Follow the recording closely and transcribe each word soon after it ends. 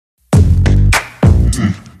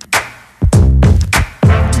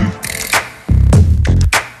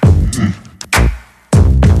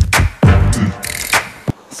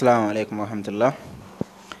Assalamu alaikum warahmatullah.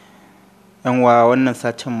 Yanwa wannan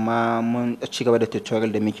satin ma mun ci gaba da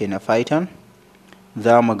tutorial da muke na Python.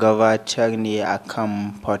 Za mu gabatar ne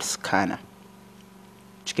akan Portscanner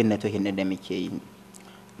cikin networking din da muke yi.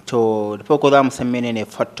 To da farko za mu san menene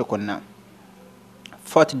port tukunna.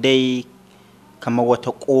 Port dai kamar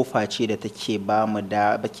wata kofa ce da take ba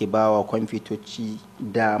wa kwamfutoci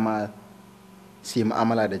dama su yi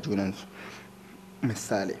mu'amala da junansu.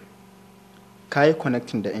 Misali, ka yi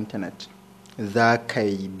connecting da internet, za ka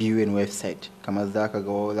yi viewing website, kamar za ka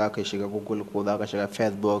shiga Google ko za ka shiga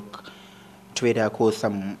Facebook, Twitter ko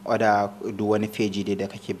some other duk wani page dai da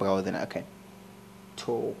kake browsing akai.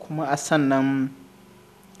 To kuma a sannan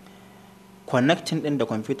connecting din da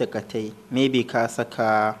computer ka ta yi, maybe ka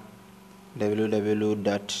saka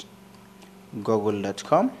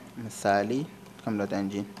www.google.com misali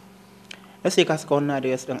com.ng. Sai ka saka wannan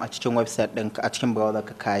address din a cikin website din a cikin browser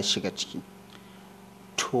ka shiga ciki.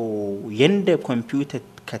 To yanda computer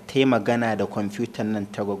ka ta magana da computer nan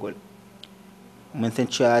ta Google, mun san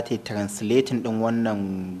cewa ta translating din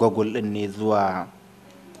wannan Google din ne zuwa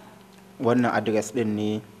wannan address din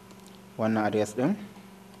ne, wannan address din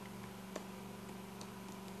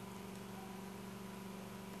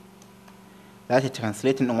za ta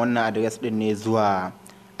translating din wannan address din ne zuwa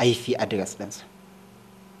IP address din.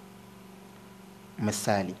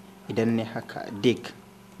 Misali, idan ne haka dig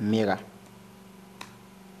mirror,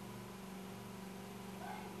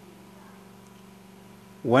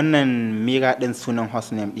 wannan mirror din sunan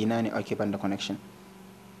hostname dina ne. Okay, banda connection.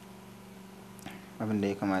 Abin da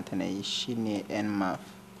ya kamata na yi shine nmap.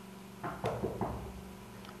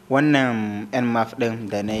 Wannan nmap din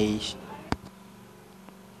da na yi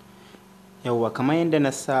yawwa kamar yadda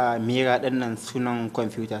na sa mirror din nan sunan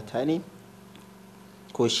computer ta ne,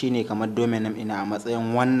 ko shine kamar domain name ina a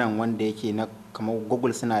matsayin wannan wanda yake na kamar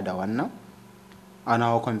Google suna da wannan, ana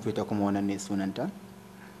hawa computer kuma wannan ne sunanta.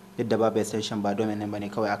 Duk da babu extension, ba domain name bane,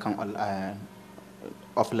 kawai akan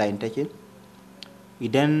offline take.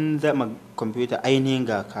 Idan zama computer ainihin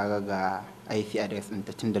ga kaga ga IP address din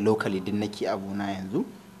ta, tunda locally din nake abuna yanzu.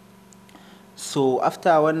 So after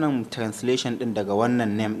wannan translation din daga wannan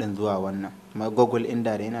name din zuwa wannan, kuma Google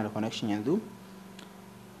inda da yana da connection yanzu,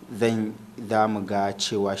 za mu ga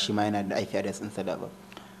cewa shi ma yana da IP address ɗinsa daban.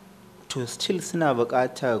 To still suna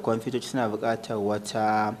buƙatar, kwamfutoci suna buƙatar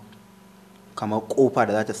wata kamar ƙofa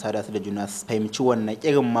da za ta sada su da juna, su fahimci wannan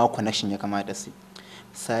irin ma connection ya kamata su.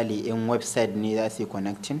 Misali, in website ne za su yi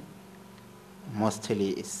connecting, mostly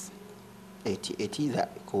is 8080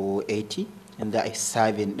 ko 80, and za a yi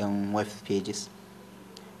serving ɗin web pages.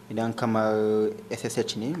 Idan kamar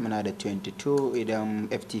SSH ne muna da 22, idan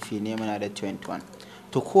FTP ne muna da 21.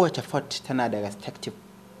 To kowace port tana da respective,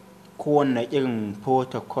 kowane irin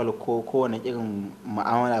protocol ko kowane irin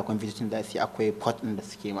ma'amala da kwamfutocin za su yi, akwai port ɗin da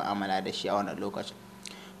suke ma'amala da shi a wannan lokacin.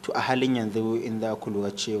 To a halin yanzu in za ku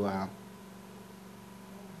lura cewa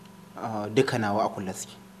duka nawa a kulle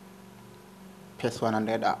suke, plus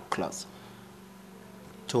 100 a close.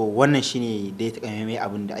 To wannan shine dai takamaimai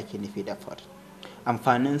abin da ake nufi da port.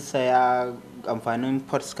 Amfanin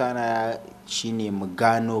Portscanner shine mu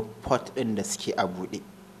gano port ɗin da suke a buɗe,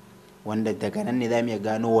 wanda daga nan ne za mu iya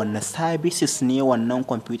gano wanne services ne wannan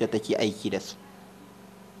computer take aiki da su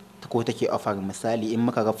ko take offer. Misali, in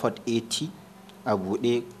muka ga port 80 a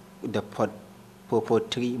buɗe da port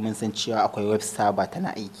 443, mun san cewa akwai web server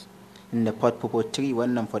tana aiki. Inda port 443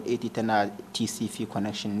 wannan port 80 tana TCP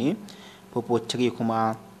connection ne, 443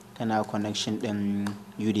 kuma tana connection ɗin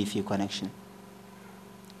UDP connection.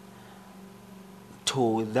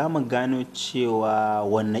 To za mu gano cewa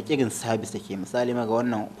wanne irin service take. Misali, maga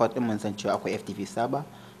wannan port din mun san cewa akwai FTP server,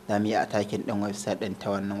 za mu yi attacking din website din ta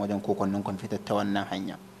wannan wajen ko wannan computer ta wannan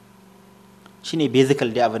hanya. Shine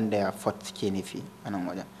basically dai abin da port ke nufi a nan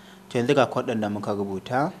wajen. To yanzu ga code din da muka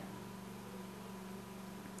rubuta,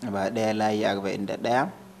 ba ɗaya layi 41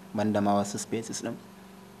 banda ma wasu spaces din.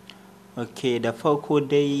 Okay, da farko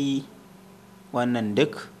dai wannan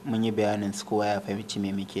duk mun yi bayanin su, kowa ya fahimci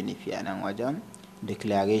me muke nufi a nan wajen.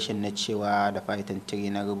 Declaration na cewa da Python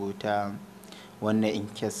 3 na rubuta wannan in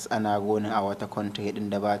case ana gonin a wata country din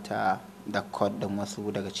da ba ta da code din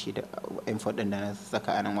wasu daga ciki da input din da na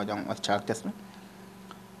saka a nan wajen wasu characters din.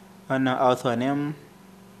 Wannan author name,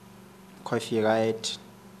 copyright,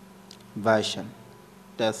 version,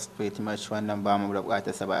 that's pretty much wannan ba mu da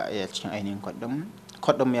bukatar sa ba a cikin ainihin code din.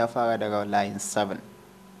 Code din ya fara daga line 7.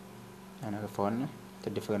 Ana rufe wannan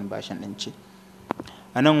ta different version din ce.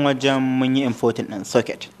 A nan wajen mun yi importing ɗin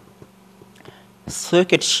socket.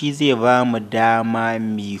 socket shi zai ba mu dama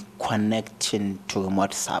mai connecting to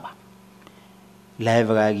remote server.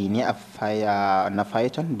 Library ne na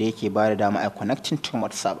Python da yake ba da dama a connecting to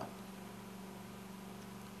remote server.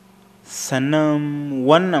 Sannan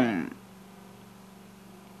wannan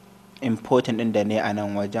important ɗin da ne a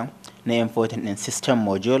nan wajen na important ɗin system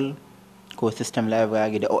module ko system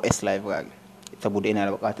library da OS library saboda ina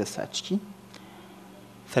da buƙatar sa ciki.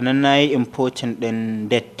 Sannan na yi important ɗin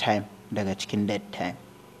date time daga cikin date time.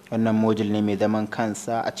 Wannan module ne mai zaman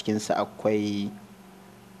kansa, a cikinsa akwai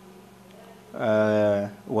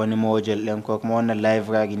wani module ɗin ko kuma wannan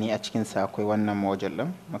library ne a cikinsa akwai wannan module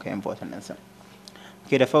ɗin muka important ɗinsa.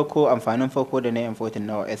 Okay, da farko amfanin farko da na important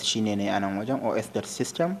na OS shine ne a nan wajen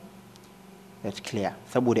os.system.clear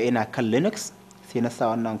saboda ina kan Linux sai na sa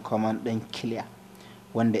wannan command ɗin clear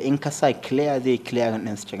wanda in ka sa clear zai clear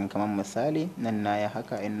ɗin string kamar misali nan na yi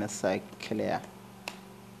haka in na sa clear.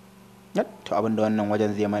 To abinda wannan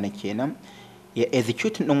wajen zai mana kenan ya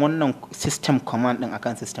execute ɗin wannan system command ɗin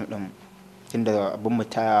akan system ɗin tunda abin mu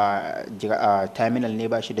terminal ne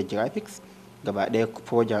ba shi da graphics gaba ɗaya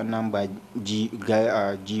project nan ba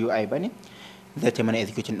GUI ba ne zai ta mana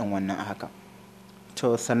executing ɗin wannan a haka.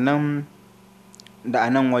 To sannan da a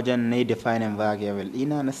nan wajen na yi defining variable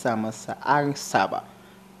ɗina na sa masa r-server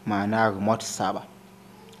ma'ana remote server.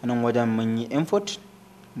 A nan wajen mun yi input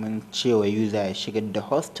mun ce wa user ya shigar da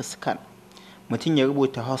host to scan, mutum ya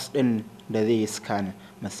rubuta host ɗin da zai yi scan,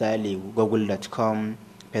 misali google.com,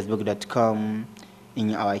 facebook.com,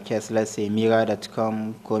 in our case let's say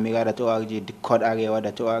mira.com ko mira.org,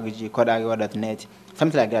 codearewa.org, codearewa.net,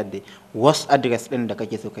 something like that dai. Host address ɗin da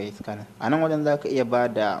kake so ka yi scan. A nan wajen za ka iya ba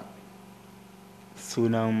da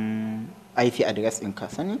sunan IP address in ka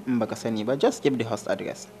sani, in baka sani ba just give the host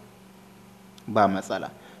address ba matsala.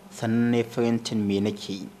 Sannan ne printing me nake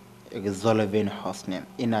yi, resolving hostname.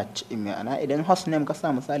 Ma'ana idan hostname ka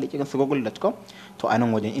sa misali irin su google.com to a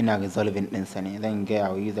nan wajen ina resolving ɗinsa ne, zan gaya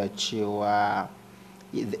wa user cewa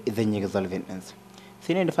zan yi resolving ɗinsa.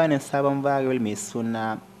 Sai ne defining sabon variable mai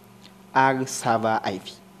suna r-server IP,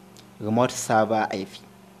 remote server IP.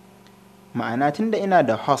 Ma'ana tunda ina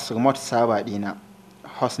da host remote server ɗina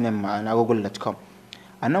hostname ma'ana google.com,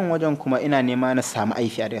 a nan wajen kuma ina nema na samu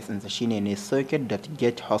IP address ɗinsa shine ne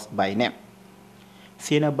socket.getHostByName.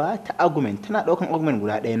 sai na ba ta argument, tana ɗaukan argument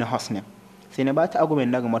guda ɗaya na hostname, sai na ba ta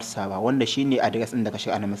argument na remote server wanda shine address ɗin da ka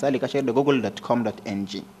shiga. Ana misali ka shigar da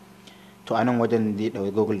google.com.ng to a nan wajen zai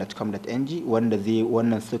ɗauki google.com.ng wanda zai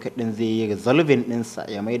wannan socket ɗin zai yi resolving ɗinsa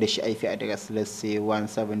ya mai da shi IP address let's say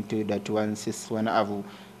 172.16 wani abu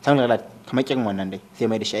something like that, kamar kirin wannan dai sai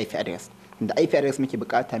mai da shi IP address. Da IP address muke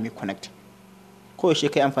bukata mai connect, ko shi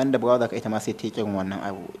kai amfani da browser ka ita ma sai ta yi kirin wannan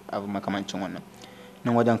abu makamancin wannan.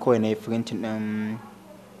 Nan wajen kawai na yi printing ɗin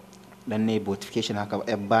dan ne beautification haka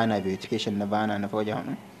bana beautification na bana na project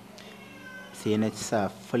ɗin, sai na sa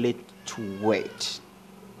fleet to wait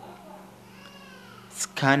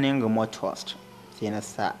scanning remote host, sai na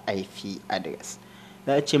sa IP address.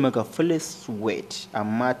 Za a ce maka please wait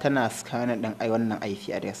amma tana scanning ɗin wannan IP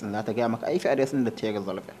address ɗin, za ta gaya maka IP address ɗin da ta yi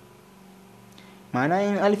resolve. Ma'ana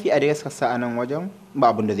yin IP address ka sa a nan wajen ba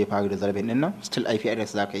abin da zai faru da resolving ɗin nan, still IP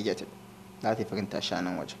address za ka yi get it. Za ta firinta shi a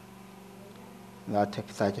nan wajen, za ta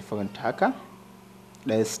sake firinta haka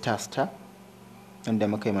ɗaya star inda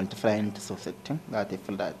muka yi multiplying ta sau 60 za ta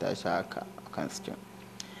firinta shi haka a kan string.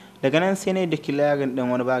 Daga nan sai na yi declaring ɗin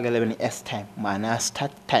wani variable s time ma'ana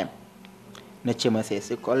start time, na ce masa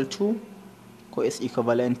is equal to ko is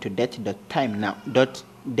equivalent to date.time.now.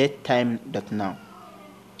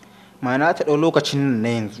 Ma'ana ta ɗau lokacin na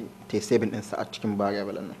yanzu ta yi saving ɗinsa a cikin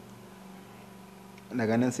variable nan.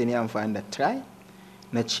 Daga nan sai ni amfani da try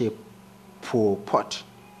na ce for port,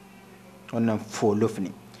 wannan for loop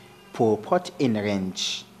ne, for port in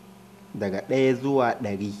range daga 1 zuwa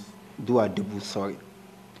 100 zuwa 1000 sorry,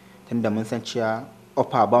 tunda mun san cewa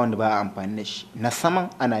upper bound ba a amfani da shi, na saman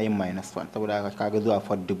ana yin -1 saboda haka kaga zuwa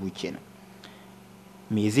port 1000 kenan.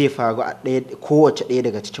 Me zai faru a kowace ɗaya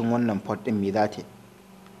daga cikin wannan port ɗin me za ta yi,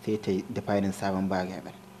 sai ta yi defining sabon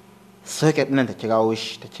variable. Socket ɗin ta kirawo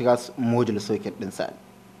shi, ta kira module socket ɗin sa,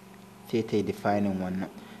 sai ta yi defining wannan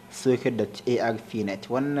socket.arpnet.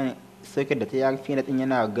 wannan socket.arpnet ɗin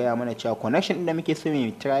yana gaya mana cewa connection ɗin da muke so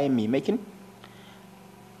mu try mu making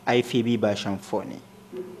IPv version 4 ne.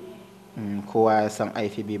 Kowa ya san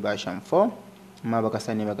IPv version 4, amma baka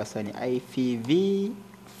sani IPv4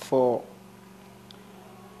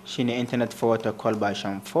 shine internet protocol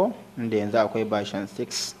version 4 inda yanzu akwai version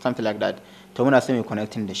 6 something like that. To muna so mu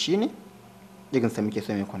connecting da shi ne, irinsa muke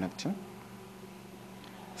so mu connecting.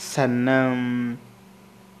 Sannan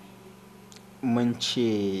mun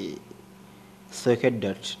ce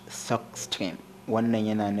socket.sockstream wannan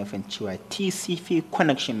yana nufin cewa TCP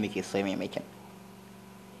connection muke so mai makin.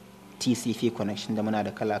 TCP connection da muna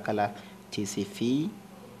da kala-kala, TCP,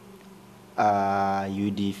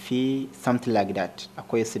 UDP, something like that.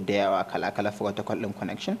 Akwai su da yawa kala-kala protocol ɗin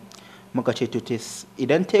connection. Muka ce to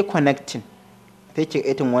idan ta yi connecting, ta yi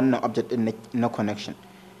creating wannan object ɗin na connection,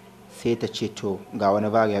 sai ta ce to ga wani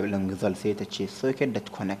variable ɗin result, sai ta ce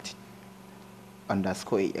socket.connect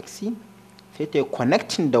 _ exe, sai ta yi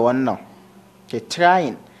connecting da wannan, ta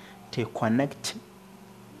trying ta connect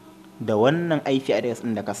da wannan IP address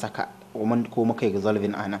ɗin da ka saka ko muka yi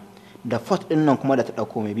resolving a nan, da port ɗin nan kuma da ta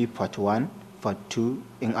ɗauko maybe port 1, port 2,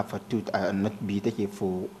 in a port 2 not B take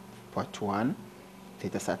for port 1, sai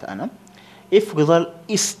ta sata a nan. If result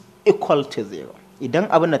is equal to 0, idan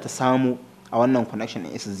abin da ta samu a wannan connection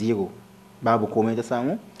is 0, babu komai ta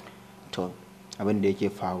samu, to abin da yake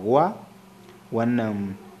faruwa,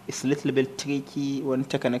 wannan is little bit tricky, wani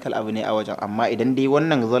technical abu ne a wajen, amma idan dai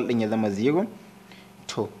wannan result ɗin ya zama 0,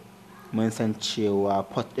 to mun san cewa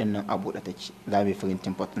port ɗin nan a buɗe take, za mu yi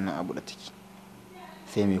printing port ɗin nan a buɗe take,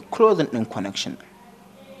 sai mu closing ɗin connection.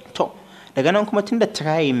 To daga nan kuma tunda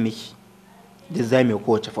trying miki, duk za mu yi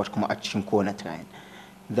kowace port kuma a cikin kowane trying,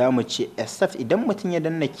 za mu ce except idan mutum ya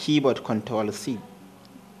danna keyboard control C,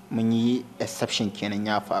 mun yi exception kenan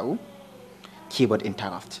ya faru, keyboard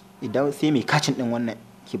interrupt, idan sai mai catching ɗin wannan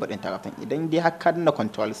keyboard interrupt, idan dai har ka danna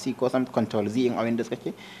control C ko some control Z in a Windows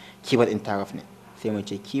kake, keyboard interrupt ne, sai mu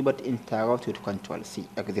ce keyboard interrupt with control C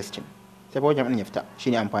existing, sai program ɗin ya fita.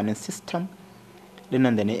 Shine amfanin system ɗin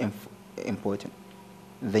nan da ne important.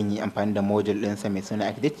 Zan yi amfani da module ɗinsa mai suna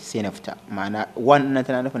exit, sai na fita, ma'ana wannan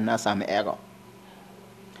tana nufin na samu error,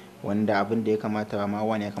 wanda abin da ya kamata ba ma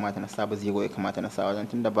wani ya kamata na sa ba, 0 ya kamata na sa wajen,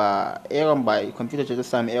 tunda ba error ba computer ce ta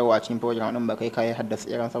samu error a cikin program ɗin ba, kai kayi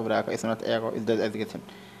haddasa error, saboda haka is not error, is just exiting.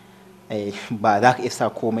 Ba za ka isa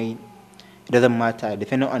komai, it doesn't matter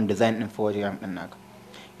depending on design ɗin program ɗin naka.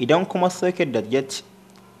 Idan kuma socket.get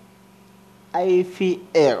IP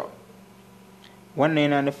error, wannan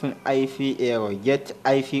yana nufin IP error, get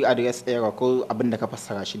IP address error, ko abin da ka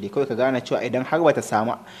fassara shi dai, kawai ka gane cewa idan har bata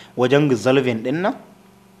samu wajen resolving ɗin nan,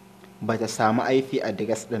 bata samu IP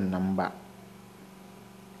address ɗin nan ba,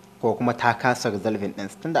 ko kuma ta kasa resolving ɗin,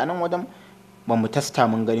 tunda a nan wajen ba mu testa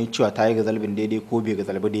mun gani cewa ta yi resolving daidai ko bai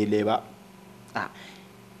resolve daidai ba,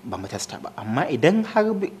 ba mu testa ba. Amma idan har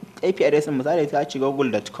IP address ɗin misali ta ci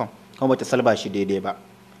google.com kuma bata salba shi daidai ba,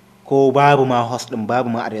 ko babu ma host ɗin, babu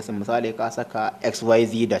ma address ɗin, misali ka saka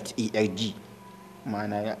xyz.erg,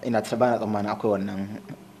 ma'ana ina ta bana tsammanin akwai wannan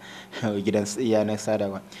gidan yanar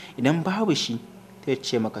sadarwa, idan babu shi ta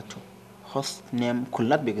ce maka to host name could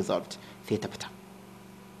not be resolved, sai ta fita.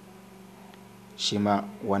 Shi ma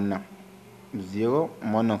wannan 0,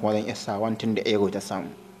 wannan kuma zan isa 1 tun da error ta samu,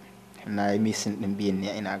 na yi missing ɗin biyan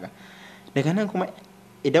ne ina ga. Daga nan kuma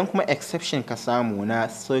idan kuma exception ka samu na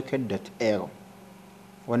socket.error,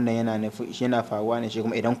 wannan yana nufin yana faruwa ne shi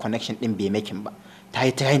kuma idan connection ɗin bai making ba, ta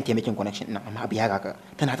yi trying ta making connection ɗin amma abu ya gagara,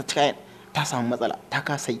 tana ta trying, ta samu matsala, ta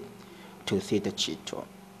kasa yi, to sai ta ce to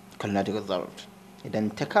could not resolved.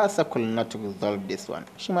 Idan ta kasa could not resolve this one,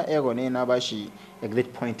 shi ma error ne, na bashi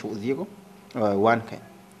exit point to 0 1 kai,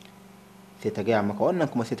 sai ta gaya maka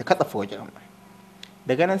wannan kuma sai ta katsa program.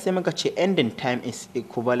 Daga nan sai muka ce ending time is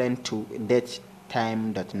equivalent to date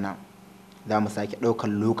time.now, za mu sake ɗaukar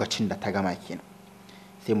lokacin da ta gama kenan,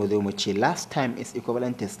 sai mu zo mu ce last time is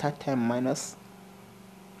equivalent to start time minus,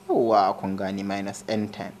 yawa kun gani, minus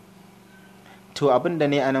end time. To abin da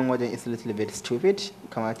ne a nan wajen is little bit stupid,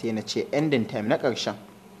 kamata yana ce ending time na ƙarshen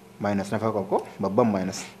minus na farko, ko babban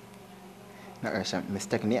minus na ƙarshen,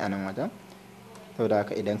 mistake ne a nan wajen. Saboda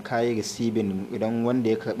haka idan ka yi receiving, idan wanda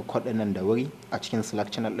ya karɓi code nan da wuri a cikin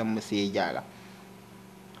Slack channel ɗin mu sai ya gyara.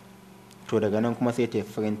 To daga nan kuma sai ta yi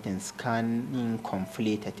printing scanning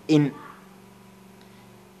completed in,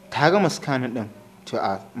 ta gama scanning ɗin, to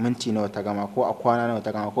a minti nawa ta gama, ko a kwana nawa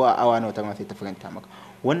ta gama, ko a awa nawa ta gama, sai ta printa maka.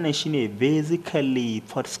 Wannan shine basically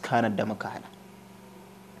Portscanner da muka hada.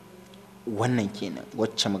 Wannan kenan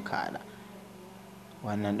wacce muka hada.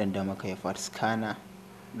 Wannan ɗin da muka yi Portscanner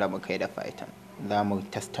da muka yi da Python. Za mu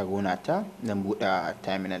testa runa ta, zan buɗe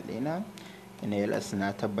terminal ɗina, NLS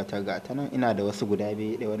na tabbatar ga ta nan, ina da wasu guda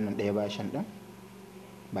biyu, ɗaya wannan ɗaya bashin ɗin,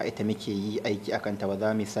 ba ita muke yi aiki akan ta ba,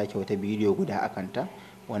 za mu sake wata bidiyo guda akan ta,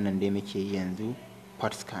 wannan dai muke yi yanzu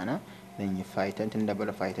Portscanner. Zan yi Python tun da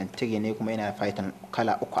bada Python 3 ne, kuma ina da Python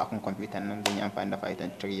kala 3 akan kwamfutan nan, zan yi amfani da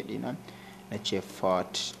Python 3 ɗina, na ce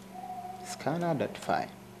Portscanner.py,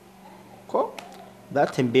 ko za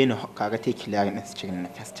ta tambaye ni kaga ta clearing ɗin string na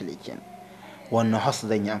fastly kenan, wannan host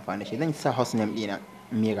zan yi amfani da shi, zan sa host name ɗina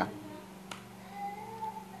Mira.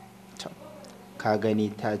 To ka gani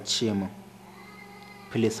ta ce min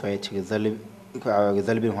please wait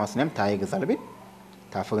resolving host name ta yi resolving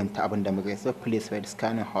ta faranta abin da muka so. Please wait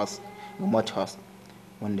scanning host remote host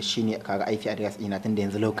wanda shine kaga IP address ina tunda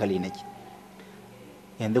yanzu locally nake.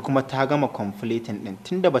 Yanzu kuma ta gama completing din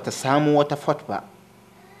tunda bata samu wata port ba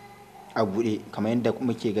a buɗe kamar yadda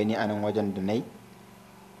muke gani a nan wajen da nayi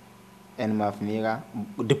nmap mega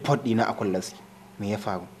duk port ɗina a kulle su. Me ya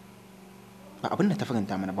faru? Ba abin da ta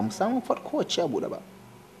faranta mana ba mu samu port kowace a buɗe ba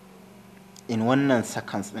in wannan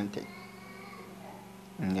seconds ɗin ta yi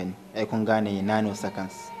gani. Ai kun gane nano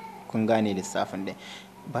seconds, kun gane lissafin dai.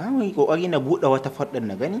 Ba mu yi ƙoƙari na buɗe wata port ɗin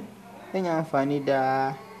na gani. Zan yi amfani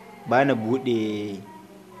da ba na buɗe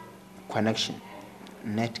connection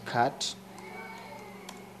netcard.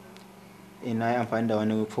 Ina yi amfani da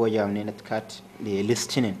wani program ne netcard da ya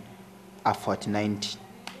listening a 4090.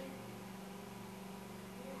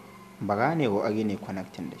 Bara ne ƙoƙari ne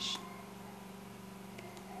connecting da shi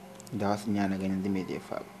da wasu yana ganin zai da ya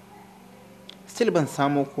faru. Still ban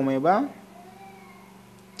samu komai ba.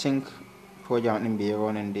 Think program ɗin bai yi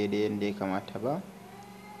running daidai yadda ya kamata ba.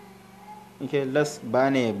 Okay, let's ba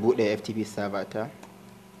ne buɗe FTP server ta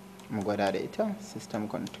mu gwada da ita. System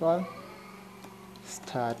control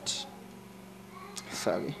start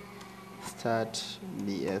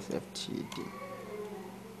bsftd.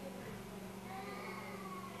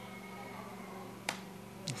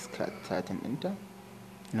 Starting ɗinta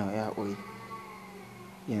no ya ƙuri.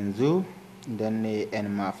 Yanzu idan ne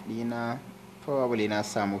nmap ɗina probably na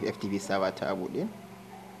samu FTP server ta buɗe.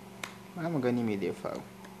 Ba mu gani me zai faru.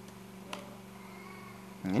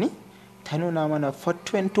 Gani ta nuna mana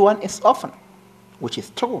 421 is open, which is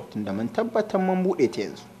true tunda mun tabbatar mun buɗe ta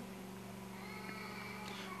yanzu.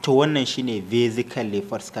 To wannan shine basically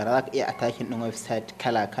Portscanner. Za ka iya attacking ɗin website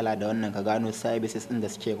kala-kala da wannan ka gano services ɗin da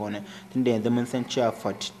suke wannan tunda yanzu mun san cewa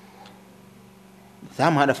port. Za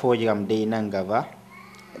mu haɗa program dai nan gaba,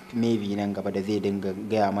 maybe nan gaba da zai dinga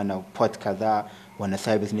gaya mana port kaza wanne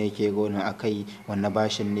service ne yake gonin akai wanne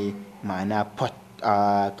bashin ne, ma'ana port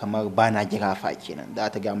kamar bana girafa kenan za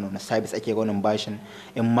ta gaya mana wanne service ake gonin bashin,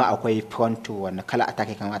 in ma akwai pronto wanne kala attack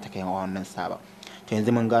kamata kai wa wannan saba. To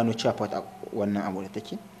yanzu mun gano cewa port wannan abu da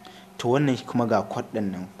take. To wannan kuma ga code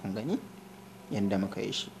ɗin nan kun gani yanda muka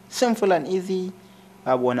yi shi simple and easy,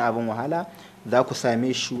 babu wani abin wahala. Za ku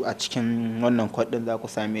same shi a cikin wannan code ɗin, za ku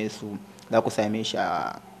same shi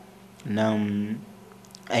a nan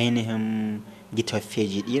ainihin GitHub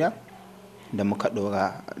page ɗina da muka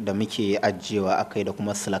ɗora da muke ajiyewa akai da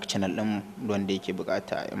kuma Slack channel ɗin wanda yake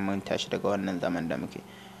bukata in mun tashi daga wannan zaman da muke.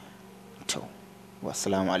 To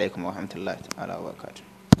wassalamu alaikum warahmatullahi ta'ala wabarakatuh.